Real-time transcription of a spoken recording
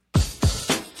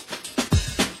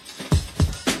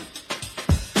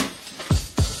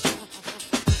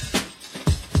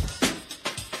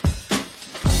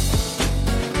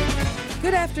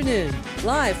afternoon.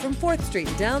 Live from 4th Street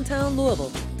in downtown Louisville,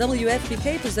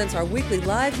 WFPK presents our weekly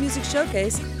live music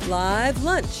showcase, Live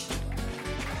Lunch.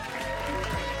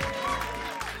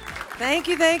 Thank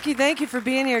you for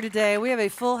being here today. We have a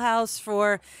full house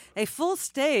for a full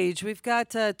stage. We've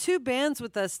got two bands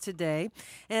with us today,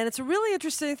 and it's a really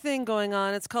interesting thing going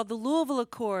on. It's called the Louisville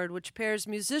Accord, which pairs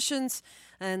musicians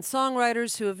and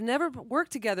songwriters who have never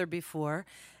worked together before.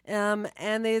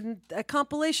 And then a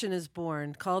compilation is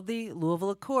born called the Louisville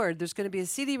Accord. There's going to be a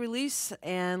CD release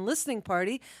and listening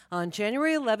party on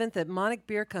January 11th at Monarch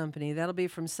Beer Company. That'll be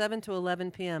from 7 to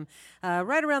 11 p.m.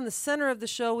 Right around the center of the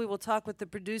show, we will talk with the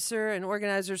producer and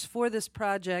organizers for this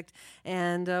project.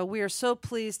 And we are so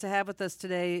pleased to have with us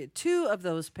today two of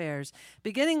those pairs,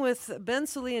 beginning with Ben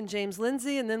Solee and James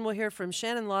Lindsay, and then we'll hear from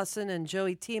Shannon Lawson and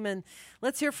Joey Tiemann.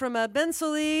 Let's hear from Ben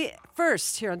Solee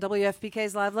first here on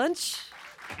WFPK's Live Lunch.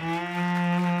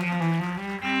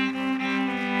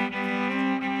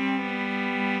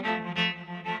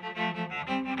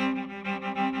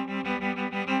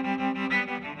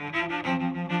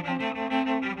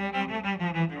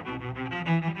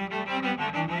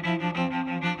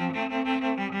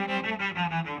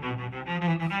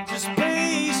 Just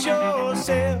pace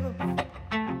yourself.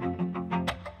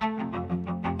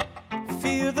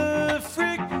 Feel the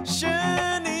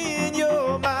friction in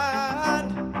your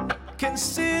mind.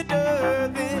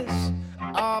 Consider this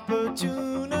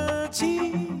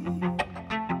opportunity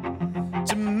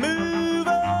to move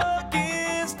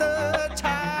against the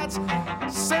tides.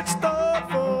 Such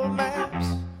thoughtful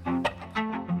maps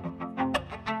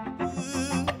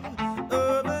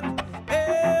of an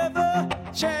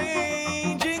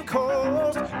ever-changing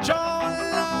course,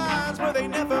 drawing lines where they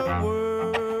never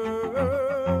were,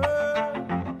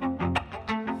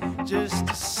 just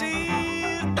to see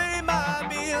if they might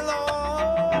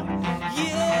belong.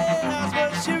 Yeah, that's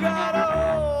what you got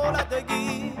all out to give.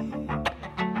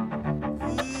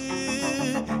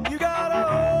 You got a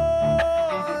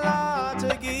whole lot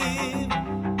to give.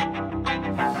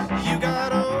 You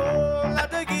got a whole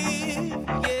lot to give.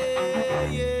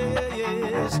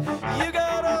 Yes. You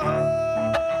got a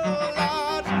whole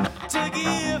lot to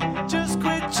give. Just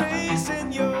quit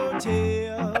chasing your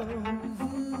tail.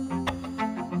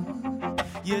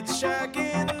 You're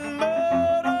tracking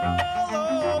mud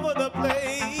all over the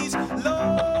place,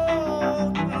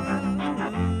 Lord.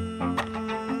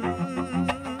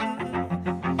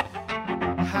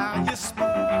 How you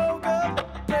spoke of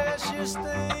precious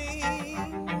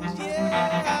things,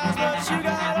 yeah, that's what you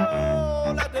got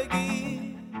all out to give.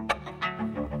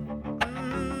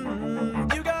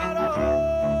 You got a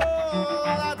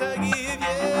whole lot to give,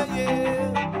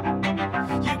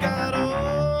 yeah. You got a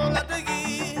whole lot to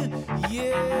give,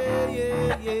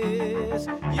 yes.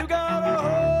 You got a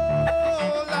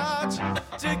whole lot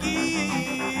to give,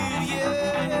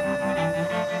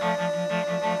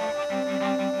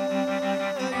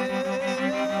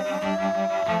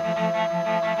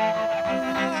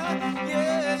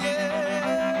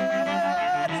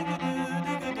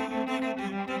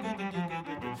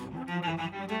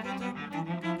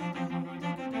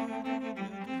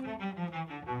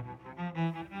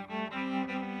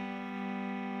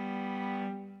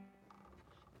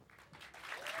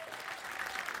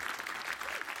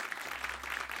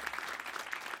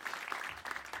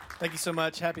 Thank you so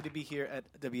much. Happy to be here at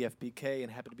WFPK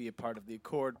and happy to be a part of the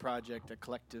Accord Project, a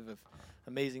collective of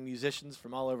amazing musicians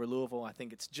from all over Louisville. I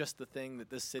think it's just the thing that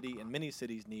this city and many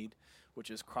cities need, which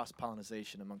is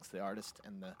cross-pollination amongst the artists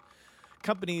and the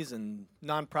companies and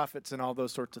nonprofits and all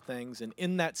those sorts of things. And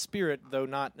in that spirit, though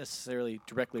not necessarily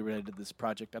directly related to this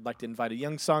project, I'd like to invite a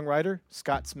young songwriter,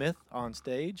 Scott Smith, on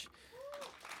stage.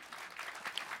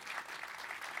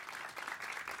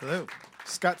 Hello.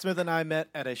 Scott Smith and I met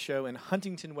at a show in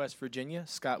Huntington, West Virginia.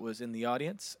 Scott was in the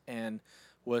audience and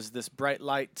was this bright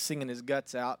light singing his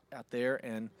guts out there.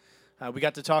 And we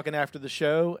got to talking after the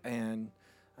show and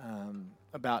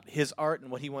about his art and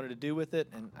what he wanted to do with it.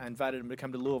 And I invited him to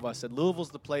come to Louisville. I said,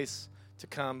 Louisville's the place to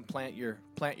come plant your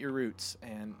roots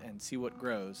and see what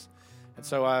grows. And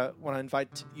so I want to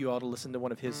invite you all to listen to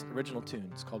one of his original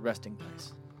tunes called Resting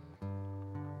Place.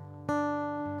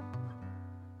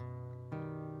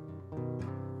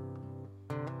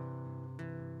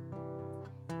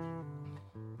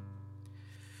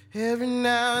 Every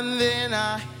now and then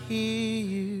I hear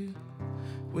you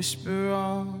whisper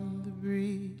on the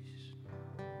breeze.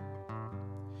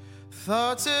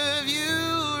 Thoughts of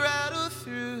you rattle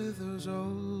through those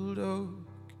old oak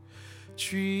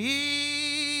trees.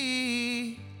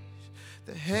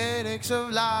 The headaches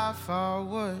of life are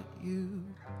what you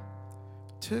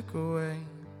took away,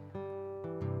 but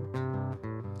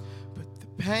the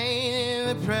pain and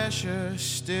the pressure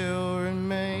still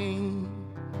remain.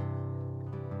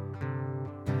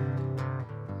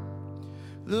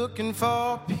 Looking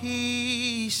for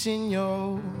peace in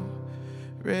your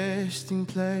resting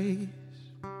place.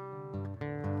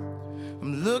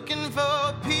 I'm looking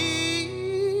for peace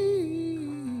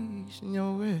in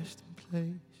your resting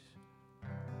place.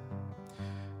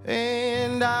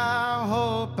 And I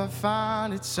hope I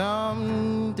find it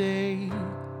someday.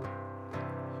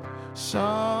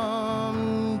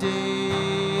 Someday.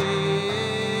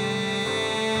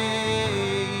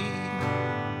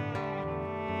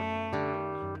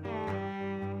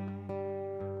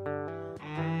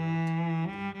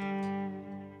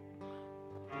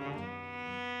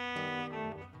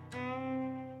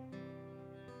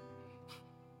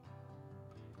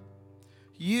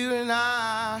 You and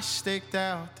I staked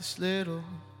out this little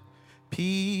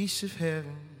piece of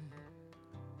heaven.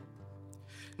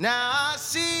 Now I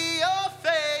see your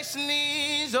face in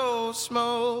these old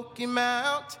smoky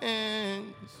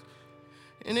mountains.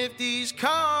 And if these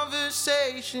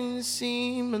conversations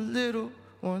seem a little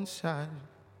one-sided,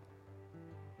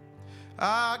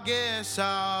 I guess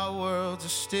our worlds are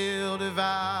still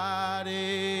divided,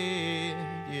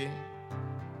 yeah.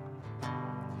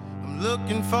 I'm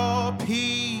looking for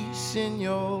peace in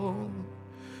your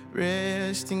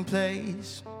resting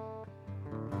place.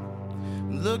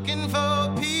 I'm looking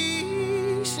for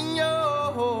peace in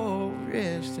your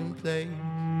resting place.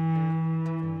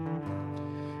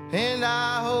 And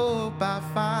I hope I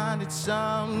find it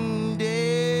someday,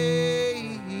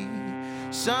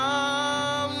 someday.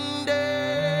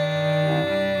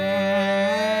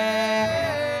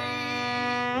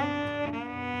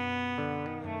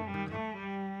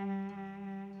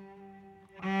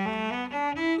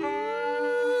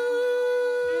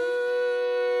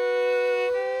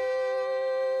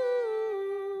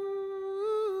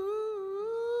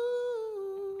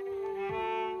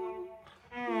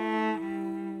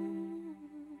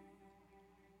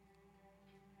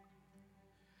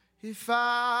 If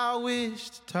I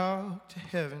wish to talk to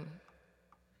heaven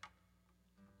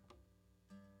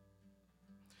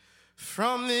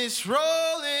from this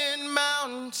rolling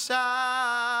mountainside,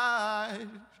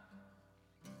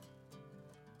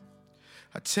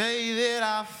 I tell you that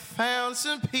I found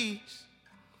some peace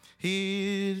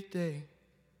here today.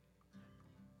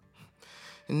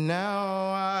 And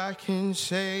now I can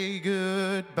say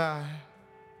goodbye.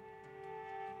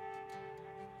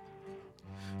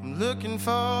 I'm looking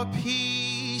for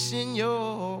peace in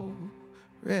your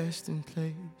resting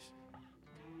place.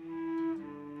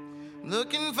 I'm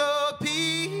looking for peace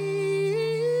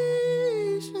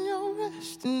in your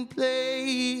resting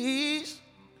place.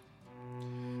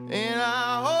 And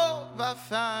I hope I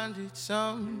find it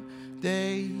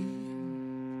someday,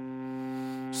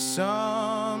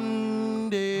 someday.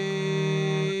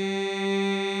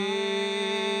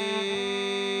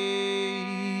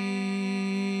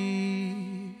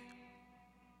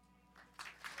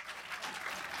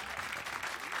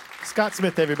 Scott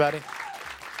Smith, everybody.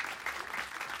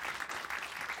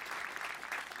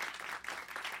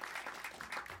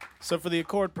 So for the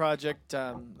Accord Project,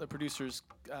 the producers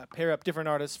pair up different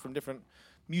artists from different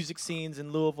music scenes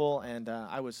in Louisville, and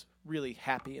I was really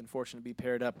happy and fortunate to be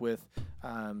paired up with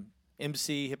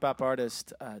MC, hip-hop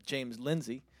artist James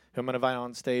Lindsay, who I'm going to invite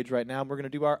on stage right now. And we're going to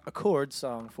do our Accord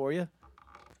song for you.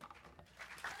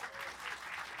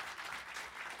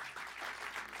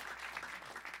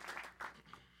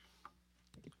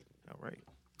 All right.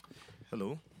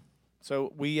 Hello.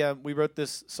 So we wrote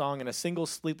this song in a single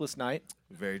sleepless night.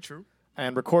 Very true.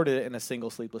 And recorded it in a single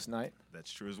sleepless night.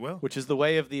 That's true as well. Which is the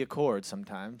way of the Accord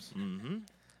sometimes. Mm-hmm.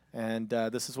 And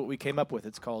this is what we came up with.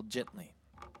 It's called Gently.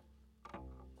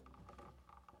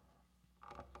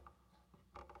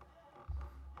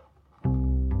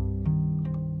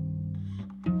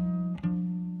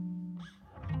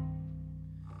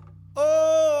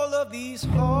 All of these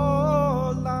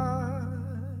hard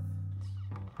lines,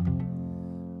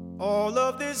 all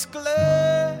of this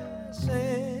glass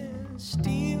and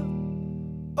steel,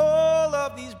 all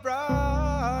of these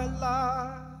bright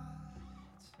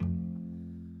lights,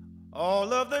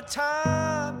 all of the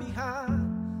time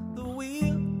behind the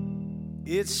wheel,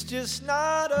 it's just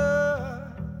not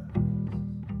us,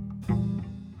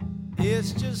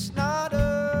 it's just not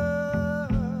us.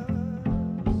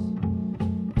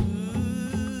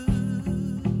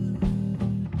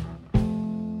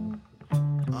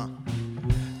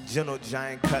 Gentle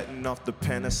giant cutting off the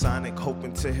Panasonic,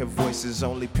 hoping to hear voices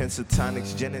only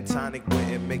pentatonics. Gin and tonic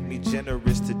wouldn't make me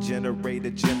generous to generate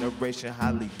a generation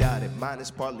highly doubted. Mine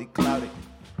is partly clouded.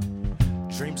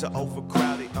 Dreams are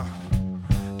overcrowded.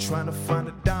 trying to find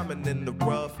a diamond in the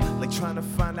rough, like trying to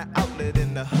find an outlet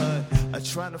in the hood.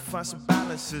 Trying to find some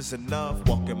balance is enough.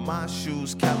 Walk in my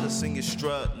shoes, callous in your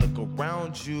strut. Look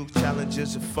around you,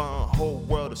 challenges are fun. Whole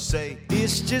world will say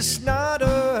it's just not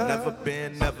us. Never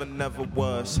been, never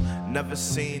was. Never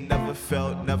seen, never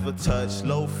felt, never touched.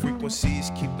 Low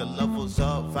frequencies, keep the levels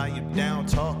up. Volume down,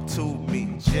 talk to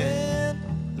me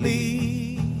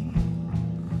gently.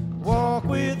 Walk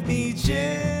with me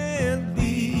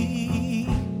gently.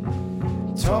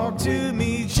 Talk to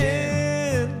me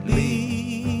gently.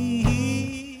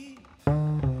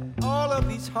 All of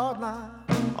these hard lines.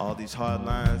 All these hard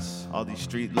lines, all these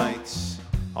street lights,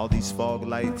 all these fog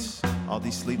lights, all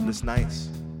these sleepless nights.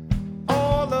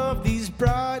 All of these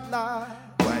bright lights.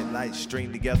 Bright lights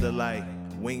string together like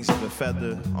wings of a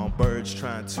feather on birds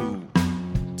trying to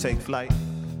take flight.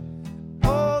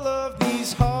 All of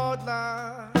these hard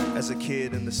lines. As a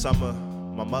kid in the summer,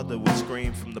 my mother would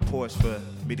scream from the porch for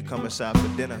me to come inside for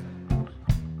dinner.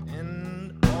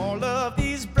 And all of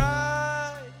these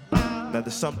bright lights. Now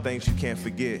there's some things you can't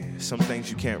forget, some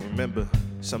things you can't remember,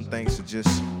 some things are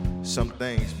just some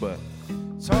things, but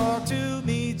talk to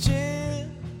me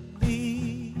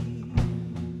gently.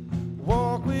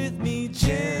 Walk with me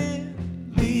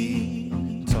gently.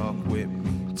 Talk with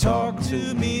me. Talk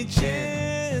to me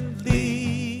gently.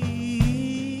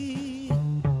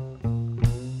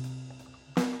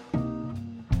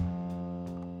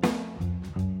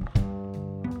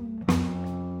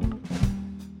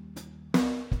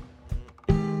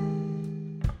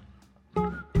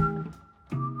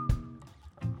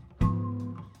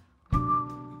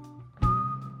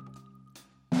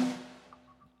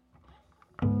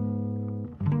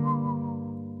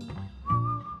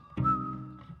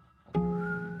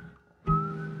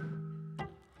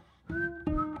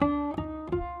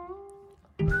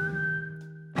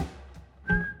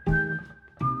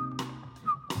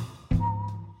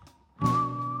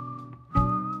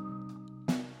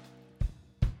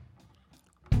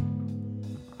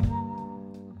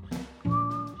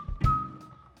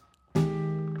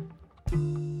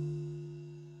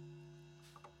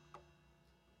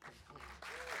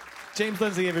 James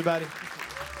Lindsay, everybody.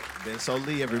 Ben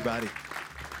Lee, everybody.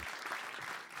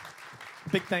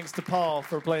 Big thanks to Paul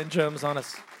for playing drums on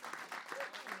us.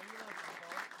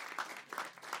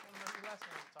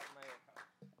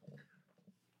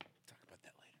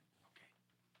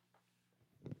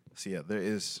 So yeah, there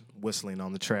is whistling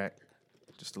on the track.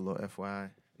 Just a little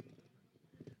FYI.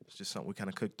 It's just something we kind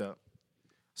of cooked up.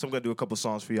 So I'm going to do a couple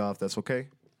songs for y'all if that's okay.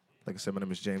 Like I said, my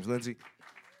name is James Lindsay.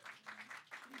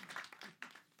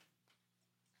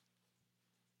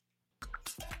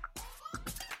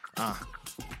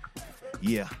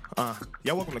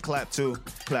 Y'all welcome to clap too.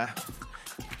 Clap.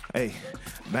 Hey,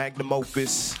 magnum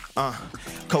opus.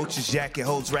 Coach's jacket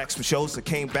holds racks for shows. I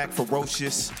came back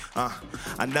ferocious.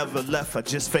 I never left. I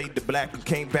just faded to black and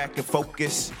came back and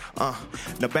focused.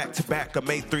 Now back to back, I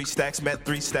made 3 stacks, met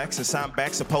 3 stacks, and signed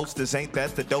backs of posters. Ain't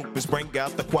that the dopest? Bring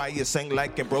out the choir, sing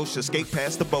like Ambrosia, skate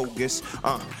past the bogus.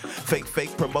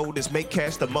 Fake promoters, make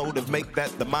cash the motive, make that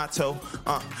the motto.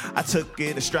 I took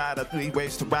it in stride, 3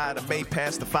 ways to ride, I made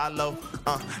past to follow.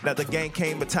 Now the game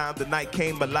came, a time the night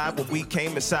came alive when we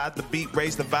came inside the beat,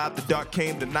 raised the vibe, the dark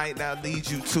came the night. Now lead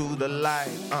you to the light,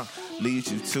 lead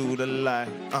you to the light,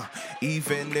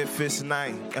 even if it's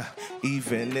night,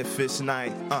 even if it's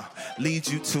night, lead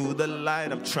you to the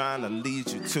light. I'm trying to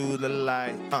lead you to the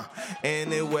light,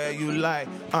 anywhere you like,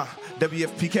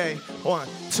 WFPK, 1,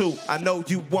 2, I know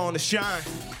you wanna shine,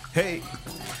 hey,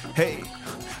 hey,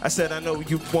 I said I know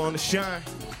you wanna shine,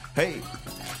 hey,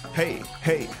 hey,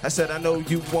 hey, I said I know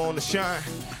you wanna shine,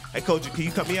 hey Koji, can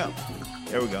you cut me up?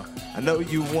 There we go. I know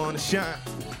you wanna shine.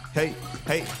 Hey,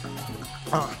 hey.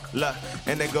 Look,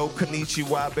 and then go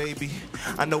konnichiwa, baby.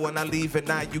 I know when I leave at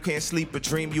night, you can't sleep or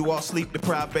dream. You all sleep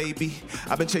deprived, baby.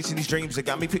 I've been chasing these dreams. It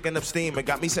got me picking up steam. It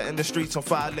got me setting the streets on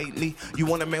fire lately. You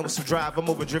want a man with some drive? I'm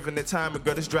overdriven at time. And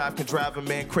girl, this drive can drive a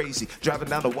man crazy. Driving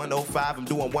down the 105. I'm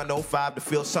doing 105 to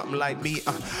feel something like me.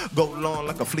 Go long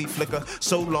like a flea flicker.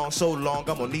 So long, I'm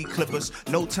gonna need clippers.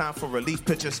 No time for relief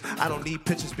pictures. I don't need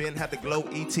pictures. Ben had the glow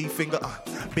ET finger.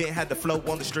 Ben had the flow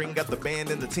on the string. Got the band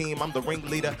and the team. I'm the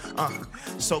ringleader.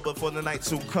 Sober for the night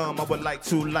to come. I would like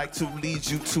to lead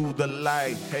you to the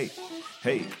light. Hey,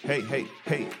 hey, hey, hey,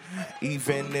 hey.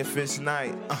 Even if it's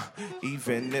night,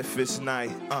 even if it's night,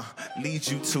 lead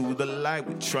you to the light.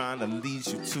 We're trying to lead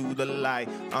you to the light.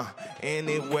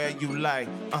 Anywhere you like,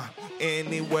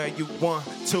 anywhere you want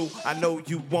to. I know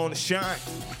you wanna shine.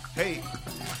 Hey,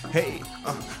 hey,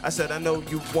 I said I know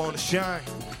you wanna shine.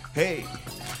 Hey,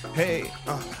 hey,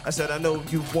 I said I know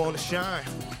you wanna shine.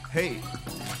 Hey,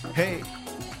 hey,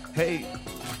 hey,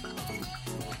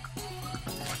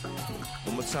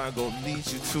 more time, go lead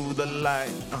you to the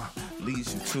light. Lead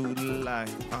you to the light.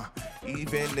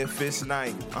 Even if it's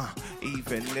night.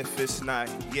 Even if it's night.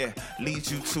 Yeah, lead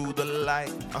you to the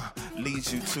light.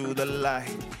 Lead you to the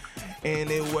light.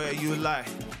 Anywhere you like.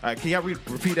 All right, can y'all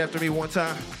repeat after me one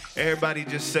time? Everybody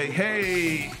just say,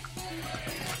 hey,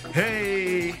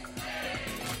 hey,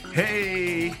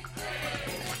 hey,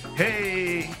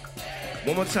 hey.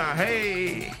 One more time,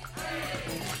 hey,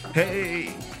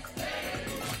 hey,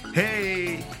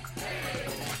 hey,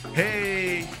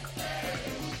 hey.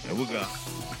 There we go.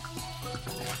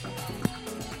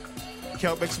 Can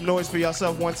y'all make some noise for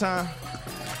yourself one time?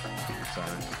 Sorry.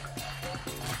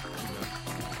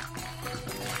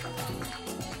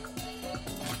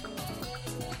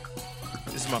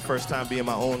 This is my first time being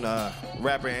my own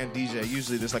rapper and DJ.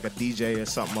 Usually there's like a DJ or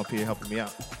something up here helping me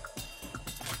out.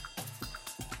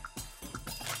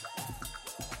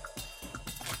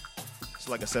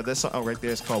 So like I said, that song right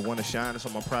there is called Wanna Shine. It's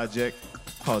on my project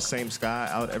called Same Sky,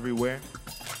 out everywhere.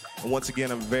 And once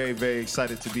again, I'm very, very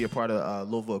excited to be a part of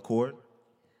Louisville Accord.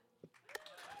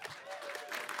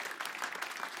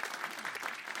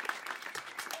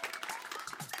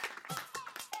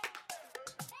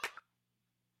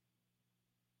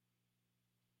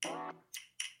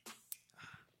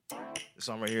 This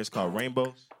song right here is called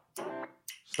Rainbows.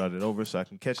 Start it over so I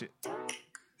can catch it.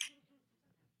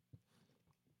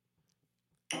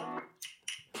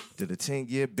 Did a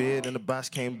 10-year bid and the box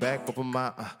came back over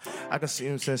my I can see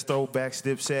him since throwback,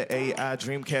 Dipset, AI,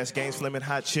 Dreamcast, games, Flamin'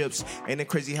 Hot Chips. Ain't it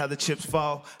crazy how the chips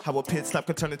fall? How a pit stop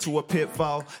can turn into a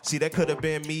pitfall. See, that could have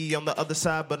been me on the other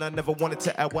side, but I never wanted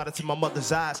to add water to my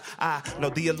mother's eyes. I know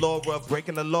the allure of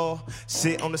breaking the law.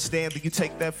 Sit on the stand, do you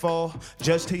take that fall?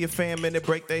 Judge to your fam and they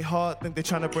break their heart. Think they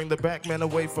trying to bring the back man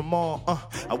away from all.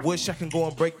 I wish I can go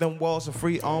and break them walls and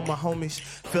free all my homies.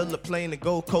 Fill the plane and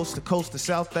go coast to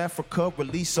South Africa.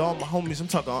 Release all my homies. I'm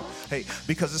talking, hey,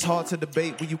 because it's hard to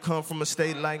debate when you come from a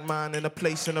state like mine, in a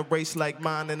place in a race like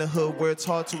mine, in a hood where it's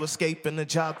hard to escape, in a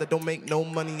job that don't make no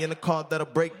money, in a car that'll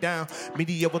break down.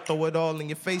 Media will throw it all in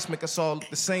your face, make us all look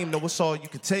the same. Know it's all you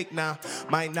can take now.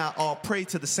 Might not all pray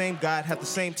to the same God, have the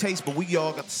same taste, but we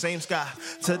all got the same sky.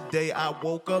 Today I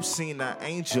woke up, seen an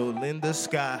angel in the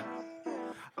sky.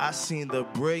 I seen the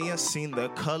brilliance, seen the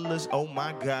colors, oh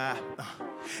my God.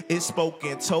 It spoke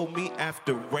and told me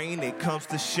after rain it comes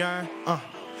to shine.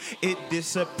 It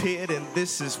disappeared and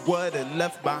this is what it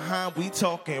left behind. We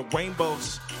talking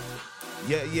rainbows.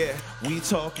 Yeah, yeah, we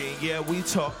talking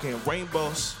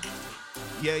rainbows.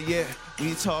 Yeah, yeah,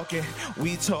 we talking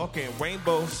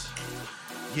rainbows.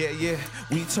 Yeah, yeah,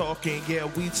 we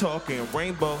talking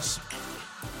rainbows.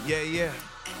 Yeah, yeah,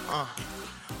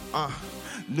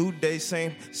 new day,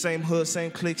 same hood,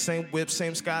 same clique, same whip,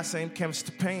 same sky, same canvas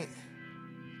to paint.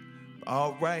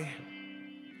 All right,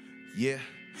 yeah.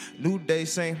 New day,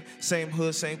 same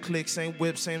hood, same clique, same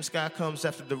whip, same sky comes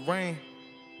after the rain.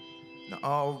 Now,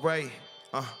 all right,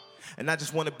 and I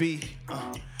just wanna be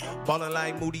ballin'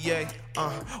 like Moutier,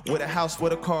 with a house,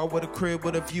 with a car, with a crib,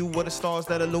 with a view, with the stars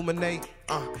that illuminate,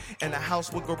 and a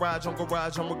house with garage on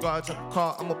regards on the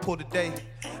car. I'ma pull today.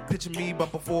 Picture me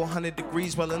bumping 400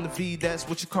 degrees while in the V, that's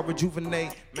what you call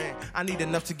rejuvenate. Man, I need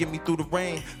enough to get me through the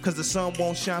rain, cause the sun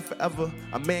won't shine forever.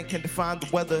 A man can define the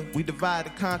weather, we divide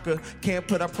and conquer. Can't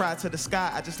put our pride to the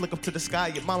sky, I just look up to the sky,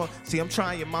 your mama. See, I'm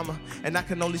trying, your mama, and I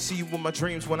can only see you in my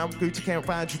dreams. When I'm great, I can't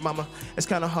find you, mama. It's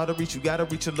kinda hard to reach, you gotta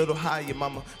reach a little higher,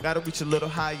 mama. Gotta reach a little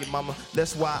higher, mama.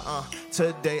 That's why,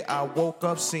 today I woke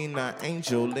up, seen an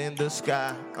angel in the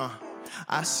sky,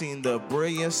 I seen the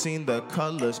brilliance, seen the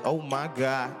colors, oh my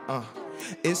God,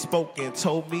 It spoke and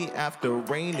told me after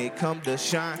rain it come to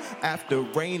shine. After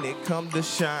rain it come to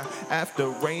shine. After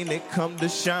rain it come to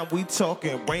shine. We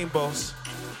talking rainbows.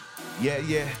 Yeah,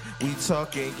 yeah, we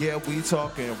talking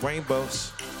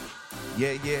rainbows.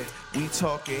 Yeah, yeah, we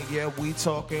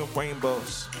talking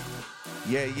rainbows.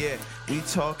 Yeah, yeah, we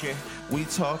talking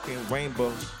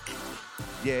rainbows.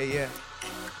 Yeah, yeah.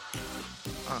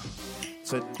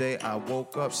 Today I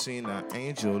woke up, seen an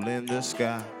angel in the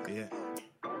sky. Yeah.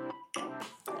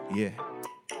 Yeah.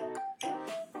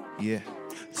 Yeah.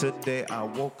 Today I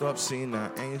woke up, seen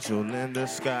an angel in the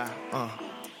sky.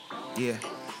 Yeah.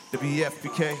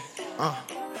 WFPK.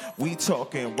 We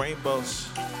talking rainbows.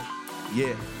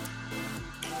 Yeah.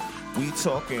 We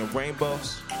talking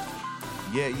rainbows.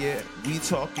 Yeah, yeah. We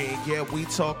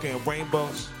talking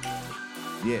rainbows.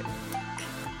 Yeah.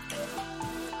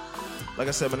 Like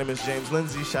I said, my name is James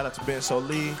Lindsay. Shout out to Ben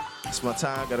Solee. It's my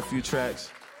time. Got a few tracks.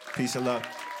 Peace and love.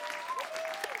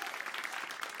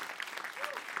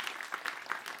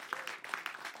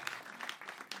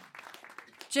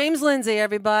 James Lindsay,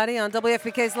 everybody, on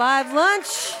WFPK's Live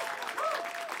Lunch.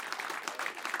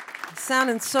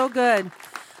 sounding so good.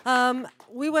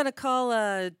 We want to call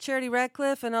Charity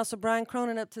Radcliffe and also Brian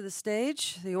Cronin up to the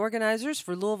stage, the organizers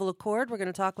for Louisville Accord. We're going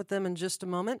to talk with them in just a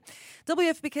moment.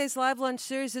 WFPK's Live Lunch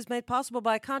series is made possible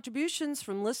by contributions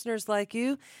from listeners like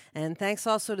you, and thanks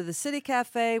also to the City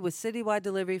Cafe with citywide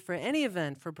delivery for any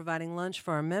event for providing lunch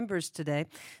for our members today.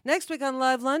 Next week on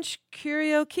Live Lunch,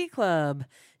 Curio Key Club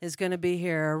is going to be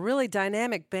here. A really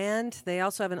dynamic band. They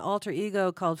also have an alter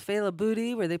ego called Fela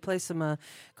Booty, where they play some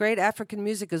great African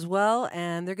music as well,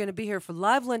 and they're going to be here for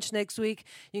Live Lunch next week.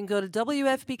 You can go to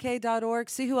WFPK.org,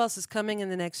 see who else is coming in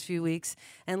the next few weeks,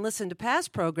 and listen to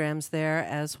past programs there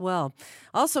as well.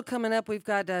 Also coming up, we've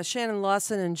got Shannon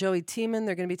Lawson and Joey Tiemann.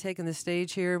 They're going to be taking the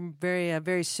stage here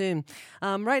very soon.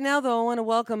 Right now, though, I want to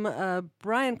welcome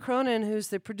Brian Cronin, who's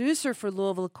the producer for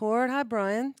Louisville Accord. Hi,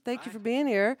 Brian. Thank you for being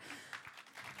here.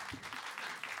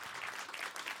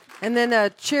 And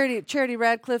then Charity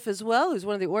Radcliffe as well, who's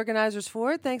one of the organizers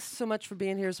for it. Thanks so much for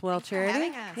being here as well, Charity.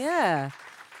 Thanks for having us. Yeah.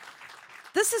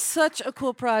 This is such a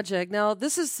cool project. Now,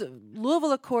 this is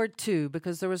Louisville Accord 2,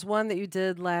 because there was one that you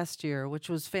did last year, which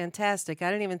was fantastic. I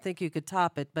didn't even think you could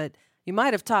top it, but you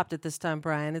might have topped it this time,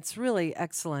 Brian. It's really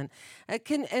excellent.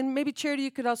 And maybe, Charity, you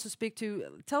could also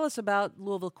tell us about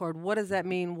Louisville Accord. What does that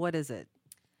mean? What is it?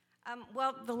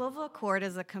 Well, the Louisville Accord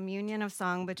is a communion of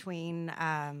song between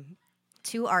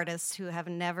two artists who have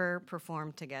never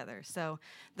performed together. So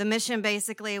the mission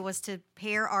basically was to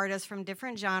pair artists from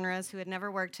different genres who had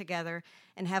never worked together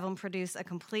and have them produce a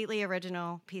completely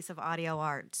original piece of audio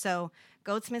art. So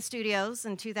Goldsmith Studios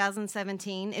in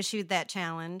 2017 issued that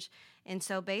challenge. And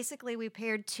so basically we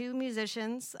paired two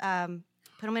musicians, put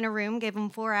them in a room, gave them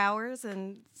 4 hours,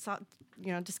 and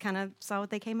just kind of saw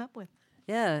what they came up with.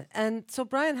 Yeah, and so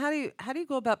Brian, how do you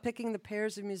go about picking the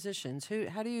pairs of musicians?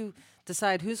 How do you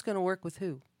decide who's going to work with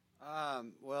who?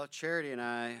 Well, Charity and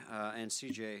I, and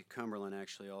CJ Cumberland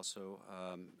actually also,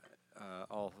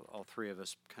 all three of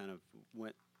us kind of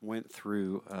went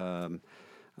through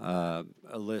a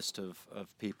list of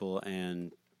people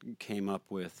and came up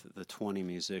with the 20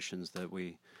 musicians that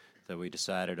we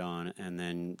decided on, and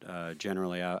then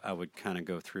generally I would kind of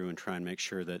go through and try and make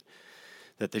sure that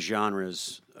the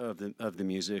genres of the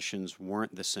musicians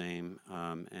weren't the same,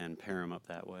 and pair them up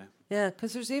that way. Yeah,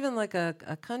 because there's even like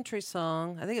a country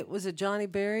song. I think it was Johnny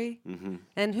Berry. Mm-hmm.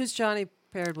 And who's Johnny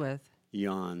paired with?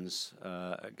 Jans,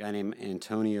 a guy named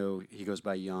Antonio. He goes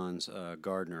by Jans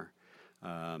Gardner,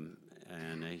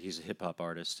 and he's a hip hop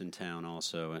artist in town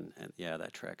also. And yeah,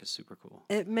 that track is super cool.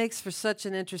 It makes for such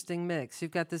an interesting mix.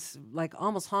 You've got this like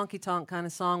almost honky tonk kind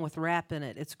of song with rap in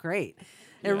it. It's great.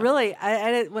 It really,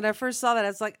 when I first saw that, I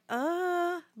was like,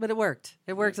 but it worked.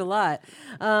 It worked a lot,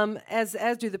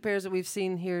 as do the pairs that we've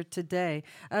seen here today.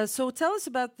 So tell us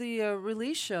about the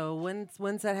release show.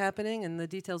 When's that happening and the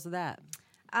details of that?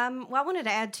 Well, I wanted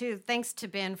to add, too, thanks to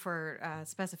Ben for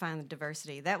specifying the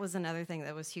diversity. That was another thing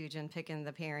that was huge in picking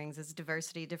the pairings is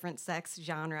diversity, different sex,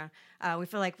 genre. We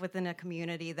feel like within a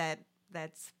community that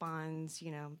spawns,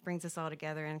 brings us all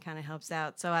together and kind of helps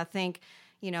out. So I think,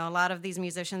 a lot of these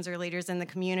musicians are leaders in the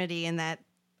community, and that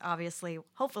obviously,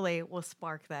 hopefully, will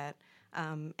spark that.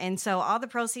 And so all the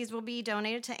proceeds will be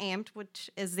donated to AMPed, which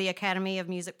is the Academy of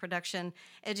Music Production,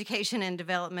 Education, and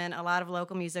Development. A lot of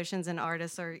local musicians and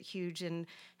artists are huge in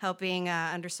helping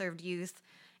underserved youth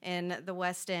in the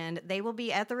West End. They will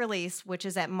be at the release, which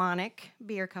is at Monic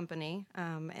Beer Company,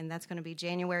 and that's going to be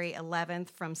January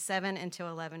 11th from 7 until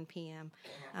 11 p.m.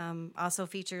 Also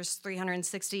features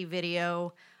 360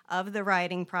 video of the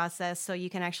writing process, so you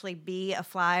can actually be a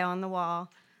fly on the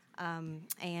wall.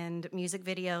 And music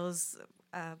videos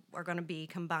are going to be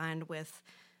combined with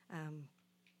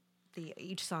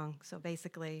each song. So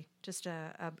basically, just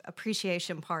a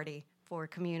appreciation party for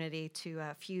community to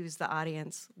fuse the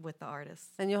audience with the artists.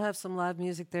 And you'll have some live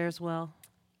music there as well.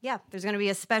 Yeah, there's going to be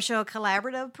a special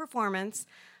collaborative performance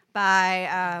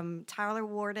by Tyler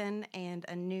Warden and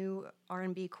a new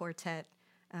R&B quartet.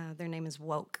 Their name is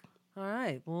Woke. All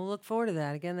right. We'll look forward to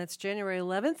that. Again, that's January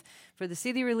 11th for the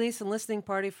CD release and listening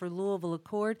party for Louisville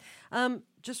Accord.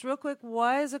 Just real quick,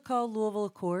 why is it called Louisville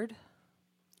Accord?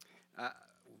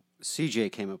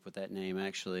 CJ came up with that name,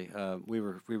 actually. We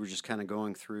were just kind of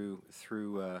going through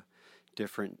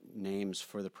different names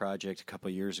for the project a couple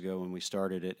of years ago when we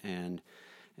started it, and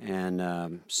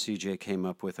CJ came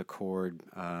up with Accord,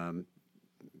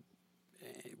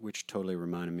 which totally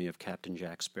reminded me of Captain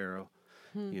Jack Sparrow.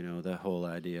 The whole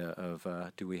idea of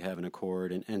do we have an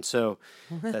accord, and so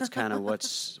that's kind of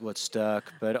what's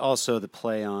stuck. But also the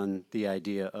play on the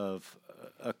idea of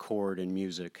a chord in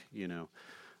music,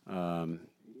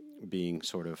 being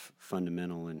sort of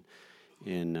fundamental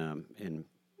in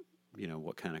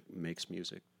what kind of makes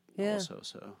music. Yeah. also.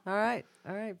 So All right.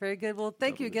 Very good. Well,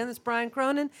 thank you again. This is Brian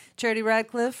Cronin, Charity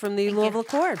Radcliffe from the Louisville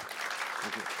Accord.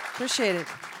 Appreciate it.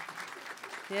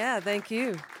 Yeah, thank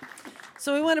you.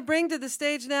 So we want to bring to the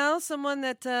stage now someone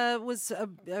that was a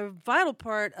vital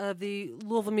part of the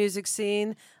Louisville music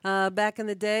scene back in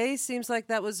the day. Seems like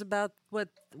that was about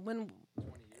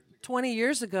 20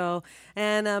 years ago,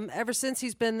 and ever since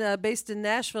he's been based in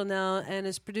Nashville now and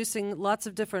is producing lots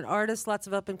of different artists, lots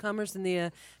of up-and-comers in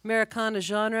the Americana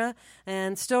genre,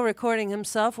 and still recording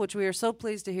himself, which we are so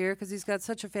pleased to hear because he's got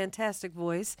such a fantastic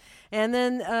voice. And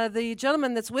then the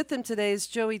gentleman that's with him today is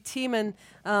Joey Tiemann,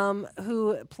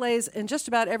 who plays in just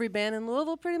about every band in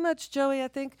Louisville, pretty much, Joey, I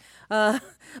think.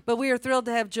 But we are thrilled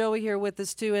to have Joey here with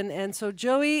us, too. And so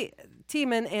Joey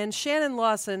Tiemann and Shannon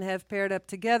Lawson have paired up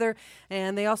together,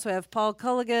 and they also have Paul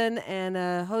Culligan and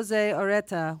Jose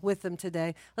Oreta with them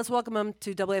today. Let's welcome them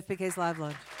to WFPK's Live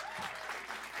Lounge.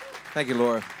 Thank you,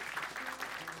 Laura.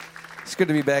 It's good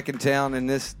to be back in town, and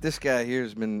this guy here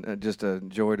has been just a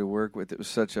joy to work with. It was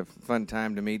such a fun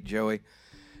time to meet Joey,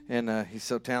 and he's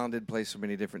so talented, plays so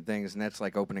many different things, and that's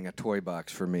like opening a toy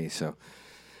box for me. So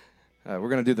we're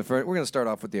going to do we're going to start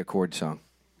off with the Accord song.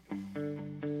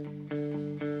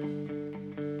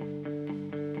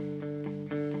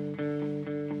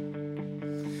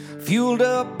 Fueled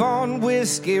up on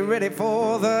whiskey, ready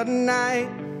for the night.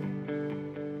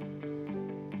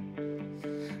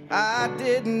 I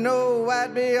didn't know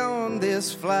I'd be on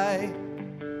this flight.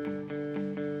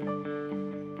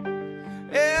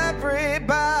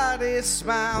 Everybody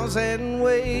smiles and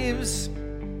waves,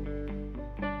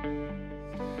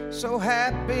 so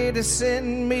happy to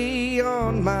send me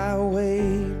on my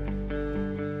way.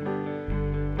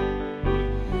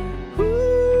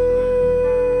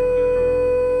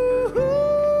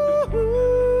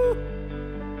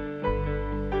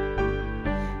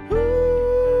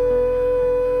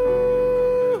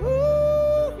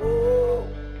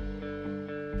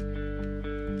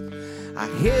 I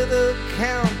hear the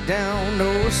countdown,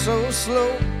 oh so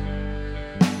slow.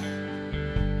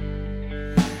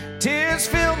 Tears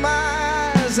fill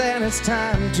my eyes and it's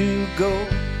time to go.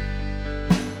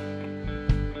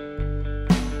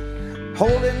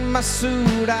 Holding my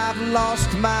suit, I've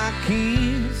lost my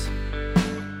keys.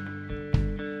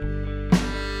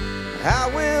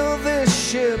 How will this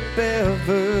ship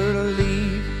ever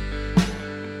leave?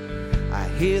 I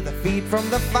hear the feet from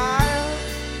the fire,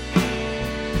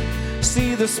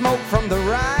 see the smoke from the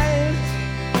rise.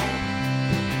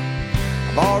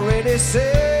 I've already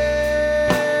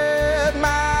said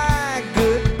my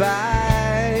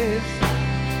goodbyes.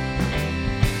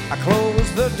 I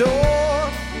close the door,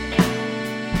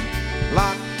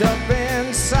 locked up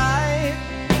inside.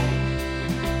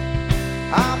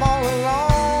 I'm all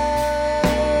alone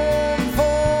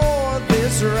for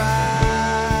this ride.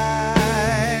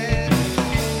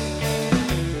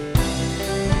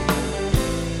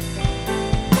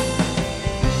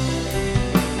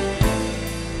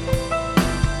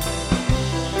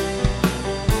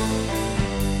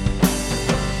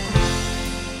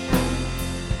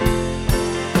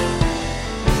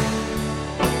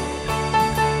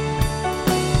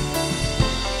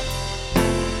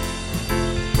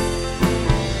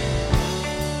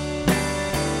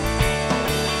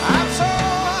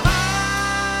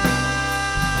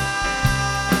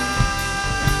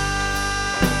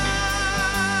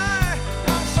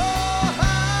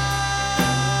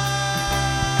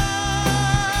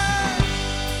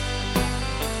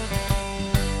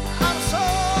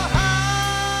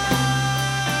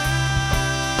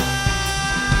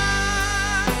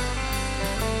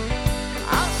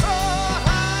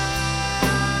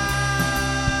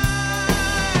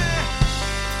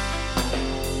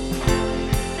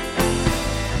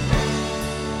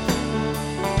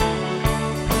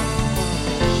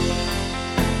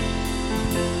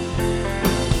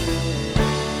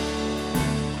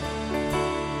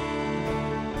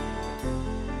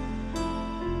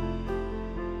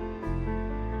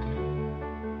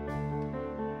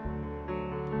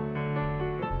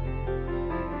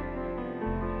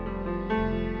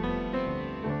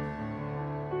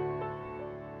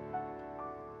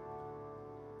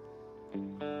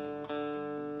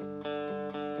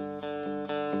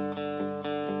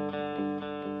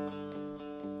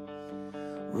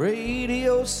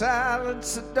 Radio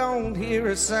silence, I don't hear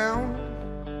a sound.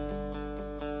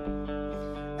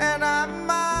 And I'm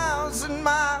miles and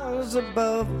miles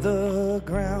above the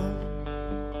ground.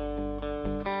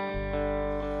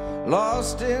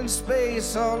 Lost in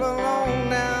space, all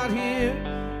alone out here.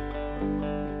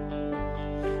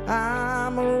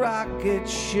 I'm a rocket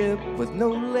ship with no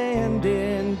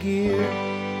landing gear.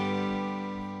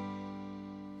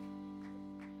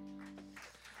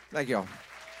 Thank y'all.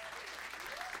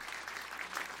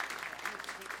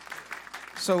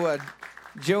 So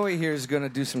Joey here is going to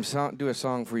do a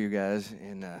song for you guys,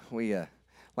 and we,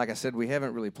 like I said, we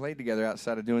haven't really played together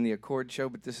outside of doing the Accord show,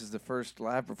 but this is the first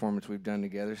live performance we've done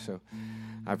together. So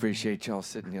I appreciate y'all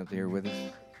sitting out there with us.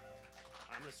 I'm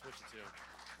gonna switch it too.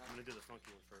 I'm gonna do the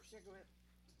funky one first. Yeah, go ahead.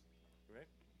 You ready?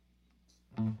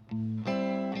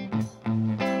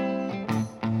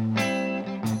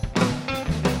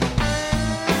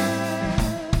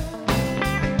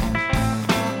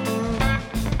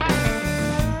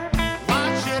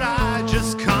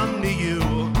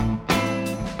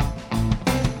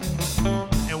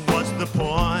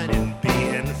 Point in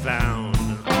being found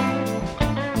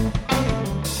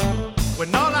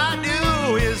when all I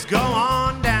do is go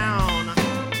on down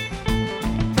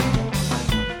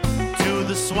to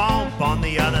the swamp on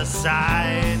the other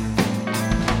side.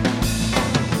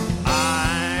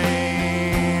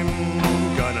 I'm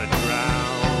gonna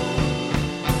drown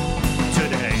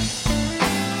today.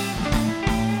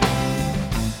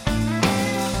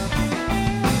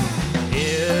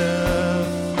 If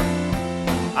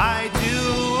I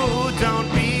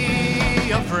don't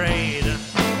be afraid.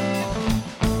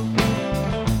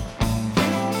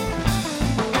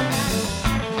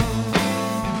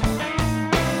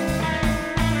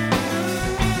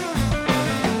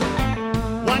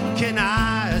 What can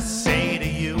I say to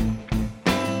you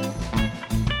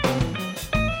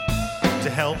to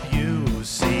help you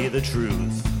see the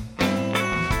truth?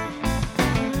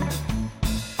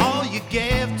 All you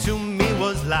gave to me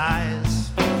was lies.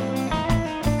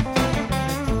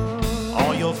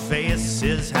 Your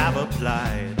faces have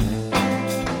applied.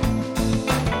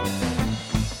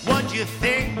 What you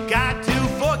think got to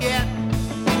forget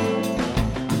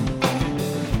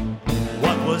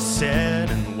what was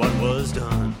said and what was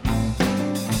done?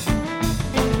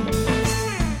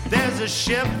 There's a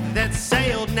ship that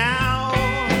sailed now.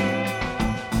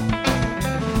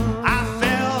 I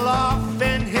fell off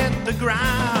and hit the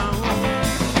ground.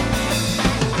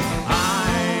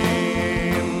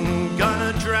 I'm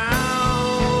gonna drown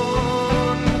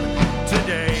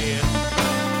today.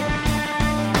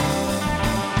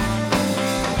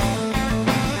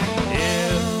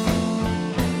 If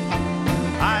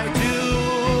I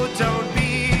do, don't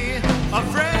be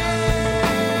afraid.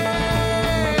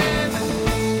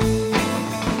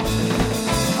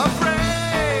 Afraid.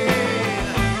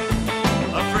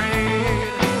 Afraid.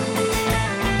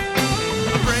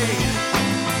 Afraid.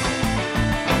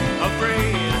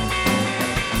 Afraid.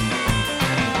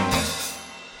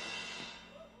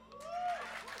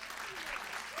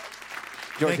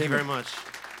 Thank you very much.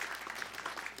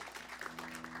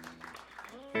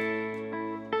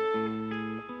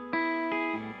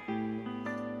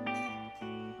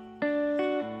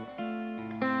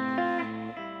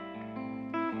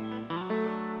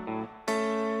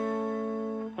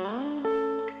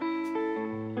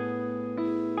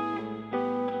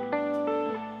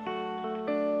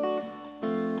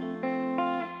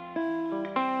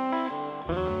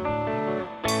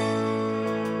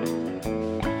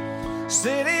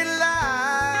 City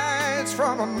lights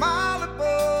from a mile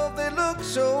above, they look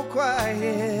so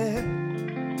quiet.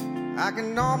 I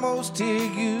can almost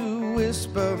hear you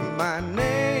whisper my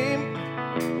name.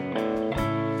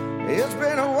 It's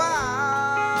been a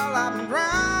while, I've been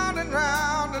round and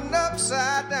round and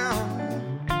upside down.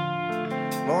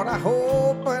 Lord, I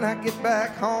hope when I get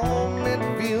back home it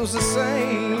feels the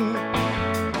same.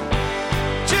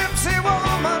 Gypsy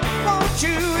woman, won't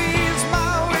you ease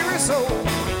my weary soul?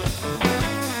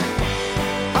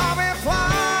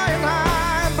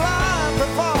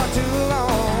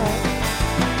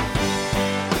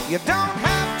 You don't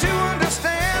have to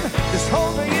understand, just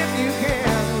hold me if you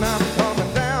can. I'm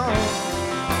coming down,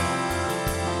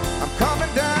 I'm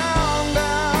coming down,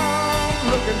 down,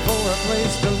 looking for a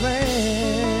place to land.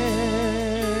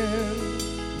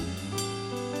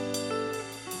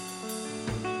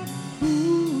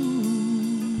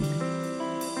 Ooh.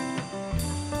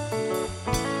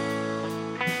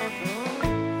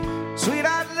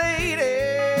 Sweet-eyed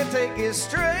lady, take it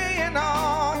straying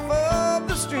off of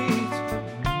the street.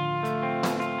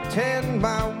 Tend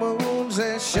my wounds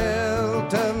and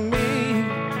shelter me.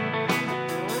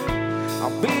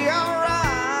 I'll be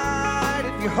alright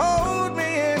if you hold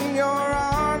me in your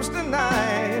arms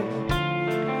tonight.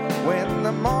 When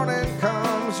the morning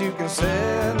comes, you can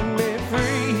set me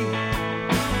free.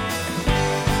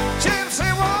 Gypsy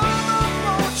woman,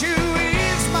 won't you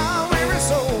ease my weary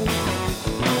soul?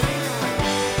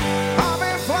 I've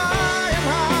been flying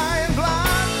high and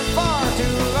blind for far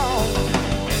too long.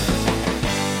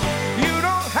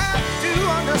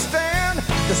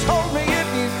 Just hold me if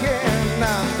you can.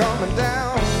 I'm gonna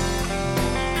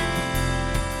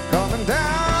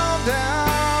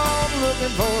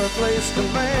looking for a place to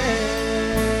land.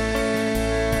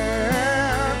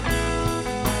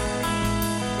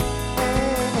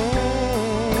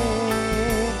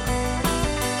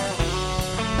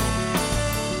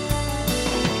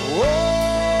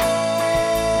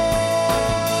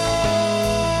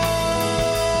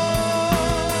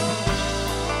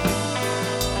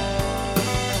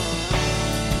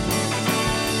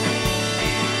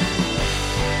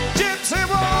 Gypsy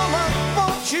woman,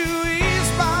 won't you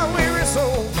ease my weary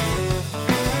soul?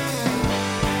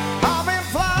 I've been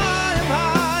flying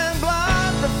high and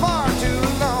blind for far too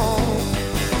long.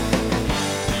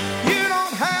 You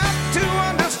don't have to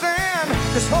understand,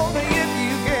 just hold me if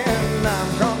you can. I'm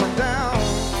coming down,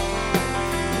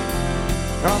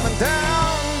 coming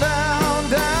down, down,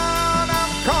 down.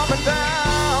 I'm coming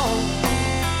down,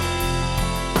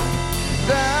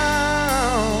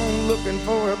 down, looking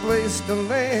for a place to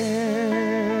land.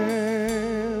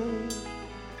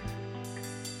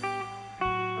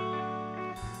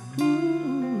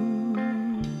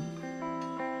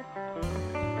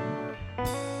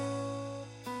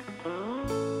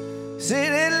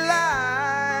 City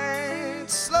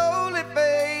lights slowly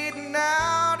fading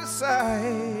out of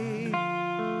sight.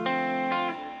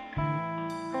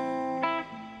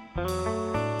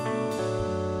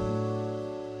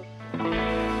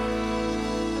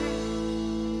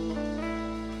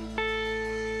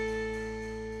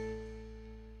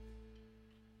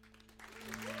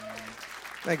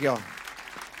 Thank y'all.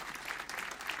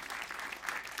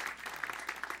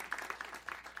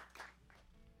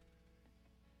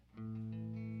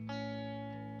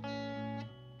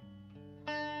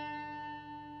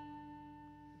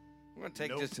 We're gonna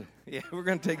take we're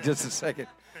gonna take just a second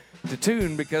to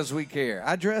tune because we care.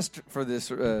 I dressed for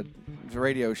this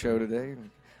radio show today.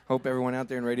 Hope everyone out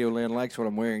there in Radio Land likes what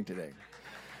I'm wearing today.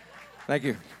 Thank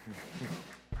you.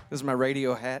 This is my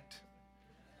radio hat,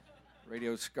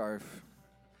 radio scarf,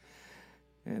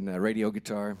 and radio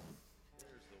guitar.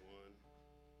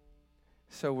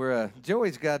 So we're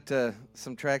Joey's got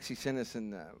some tracks he sent us,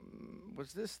 and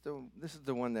was this is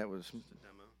the one that was just the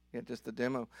demo. Yeah, just the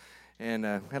demo, and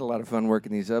had a lot of fun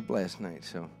working these up last night.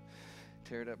 So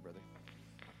tear it up, brother.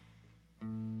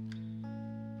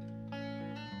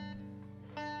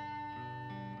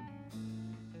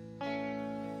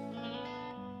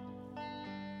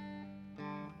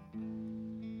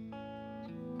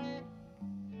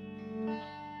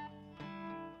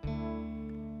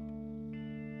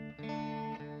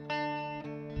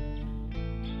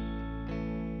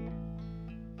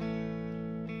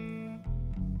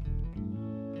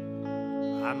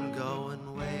 I'm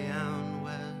going way out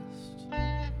west.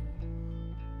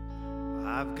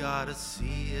 I've got to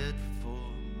see it for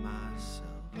myself.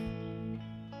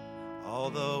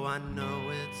 Although I know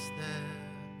it's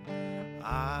there,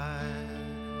 I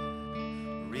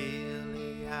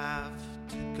really have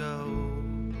to go.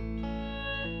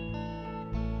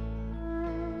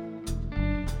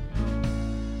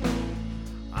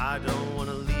 I don't want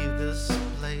to leave this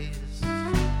place.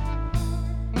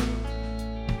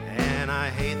 I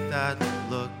hate that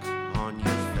look on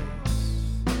your face.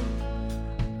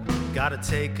 Gotta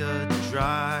take a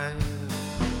drive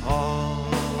all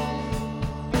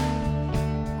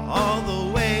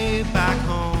the way back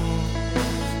home.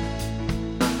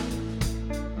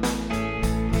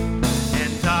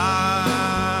 And I'm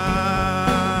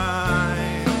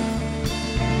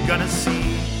gonna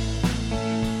see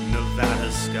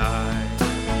Nevada sky.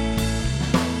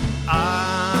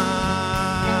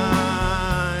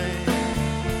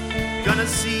 Gonna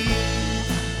see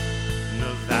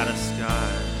Nevada sky.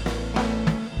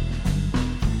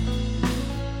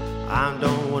 I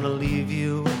don't wanna leave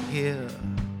you here,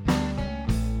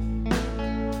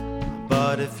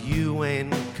 but if you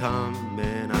ain't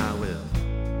coming, I will.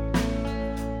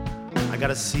 I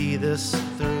gotta see this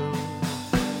through.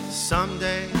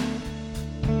 Someday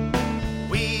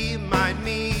we might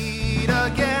meet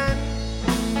again.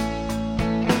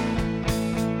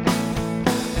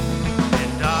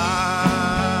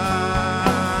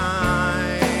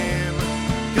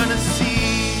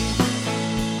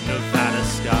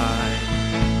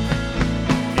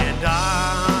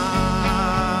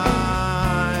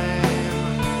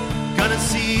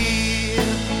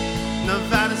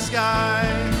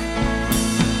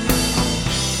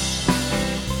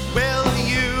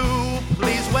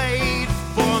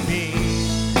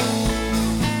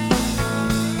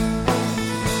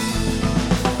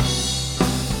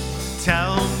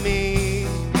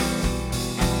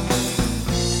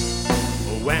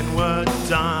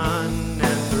 Done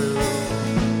and through.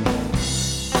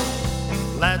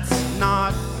 Let's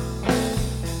not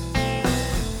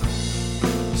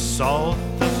salt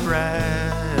the bread.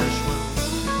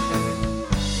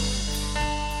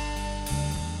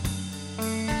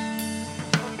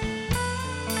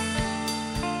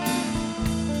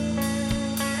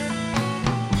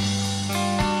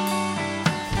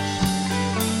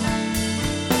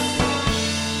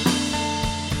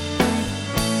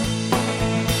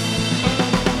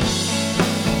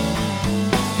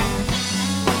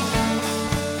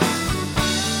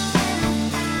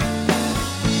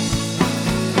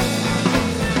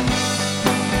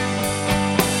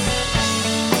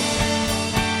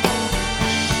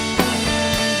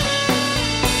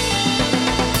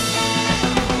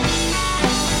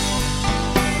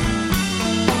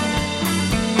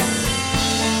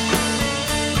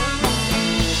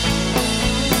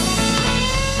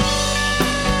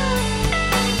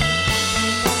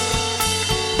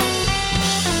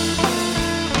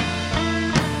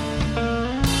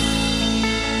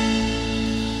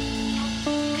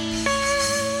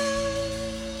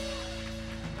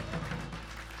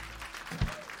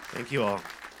 Thank you all.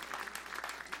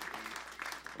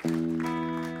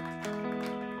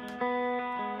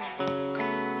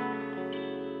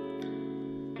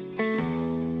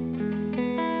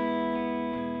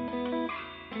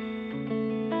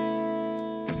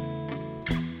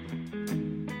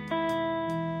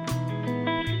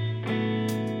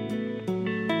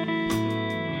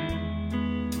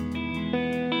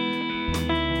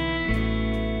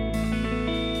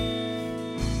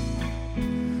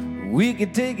 We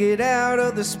could take it out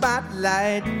of the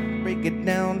spotlight, break it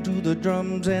down to the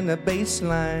drums and the bass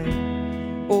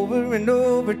line, over and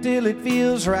over till it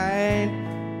feels right.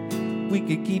 We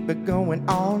could keep it going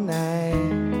all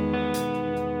night.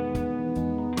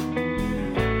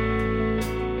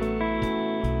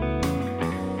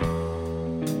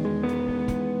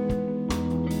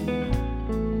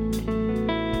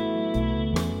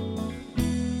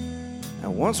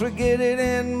 Once we get it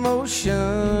in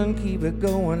motion, keep it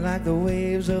going like the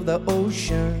waves of the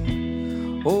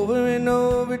ocean, over and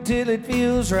over till it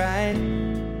feels right.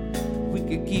 We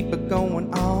could keep it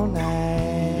going all night.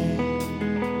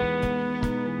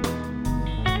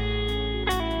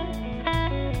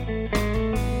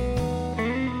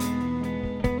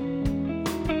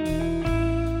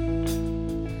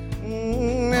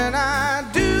 And I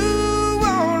do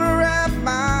want to wrap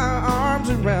my arms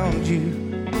around you.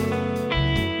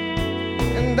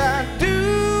 And I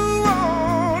do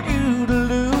want you to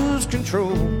lose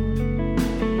control.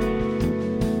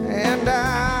 And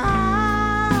I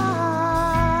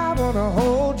want to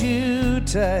hold you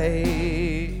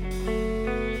tight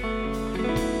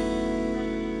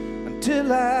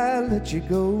until I let you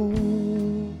go.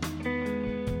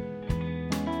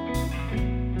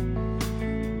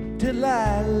 Till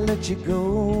I let you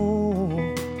go.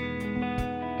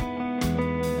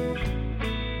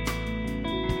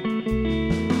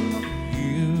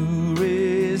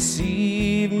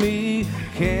 Receive me,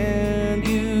 can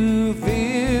you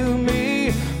feel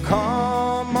me?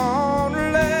 Come on,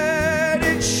 let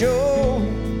it show.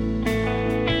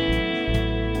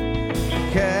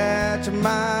 Catch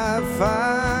my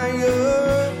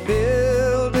fire,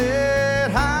 build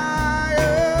it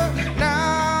higher.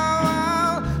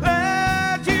 Now I'll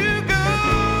let you go.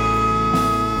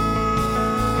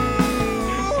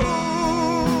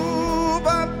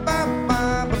 Ba, ba, ba,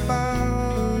 ba, ba.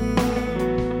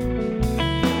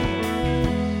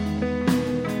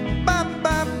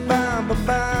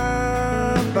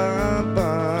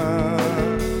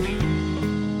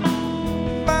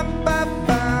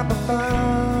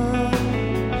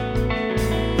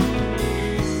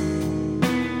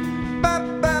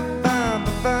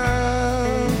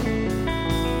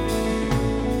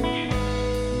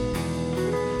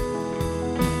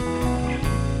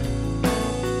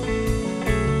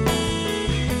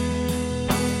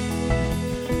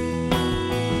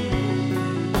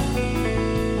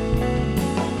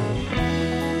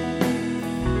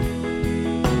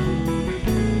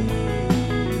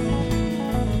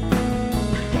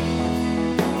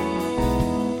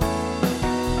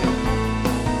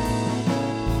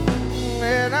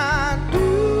 And I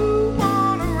do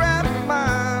want to wrap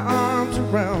my arms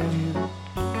around you.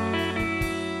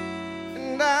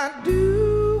 And I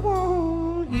do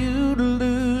want you to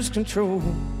lose control.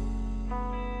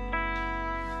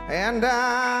 And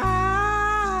I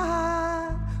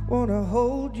want to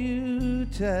hold you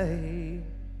tight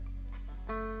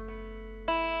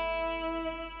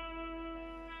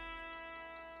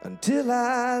until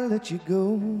I let you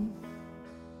go.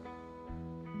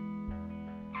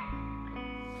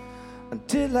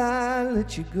 Until I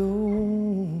let you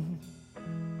go.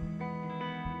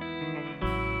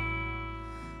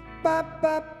 Ba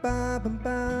ba ba ba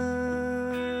ba.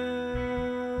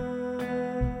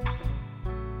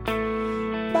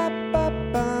 Ba ba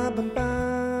ba ba ba.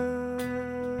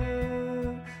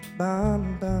 Bum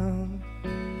bum.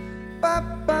 Ba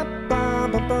ba ba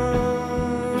ba ba.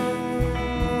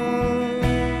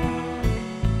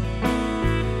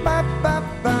 Ba ba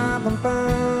ba ba ba.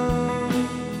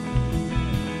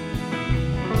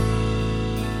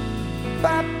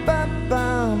 Ba, ba, ba,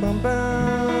 ba, ba.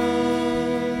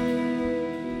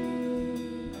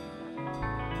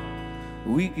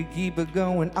 We could keep it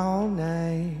going all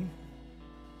night.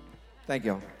 Thank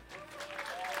y'all.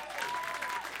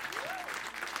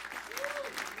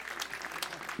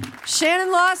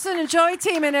 Shannon Lawson and Joey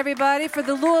Tiemann, everybody, for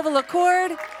the Louisville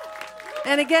Accord.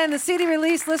 And again, the CD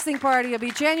release listening party will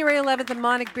be January 11th at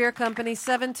Monic Beer Company,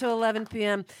 7 to 11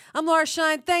 p.m. I'm Laura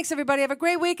Shine. Thanks, everybody. Have a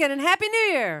great weekend and Happy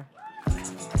New Year.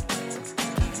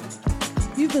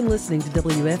 You've been listening to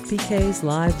WFPK's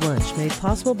Live Lunch, made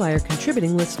possible by our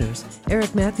contributing listeners.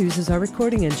 Eric Matthews is our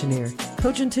recording engineer.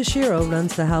 Kojin Toshiro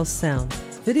runs the house sound.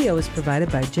 Video is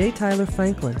provided by J. Tyler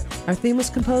Franklin. Our theme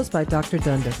was composed by Dr.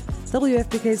 Dunder.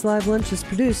 WFPK's Live Lunch is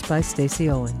produced by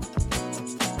Stacey Owen.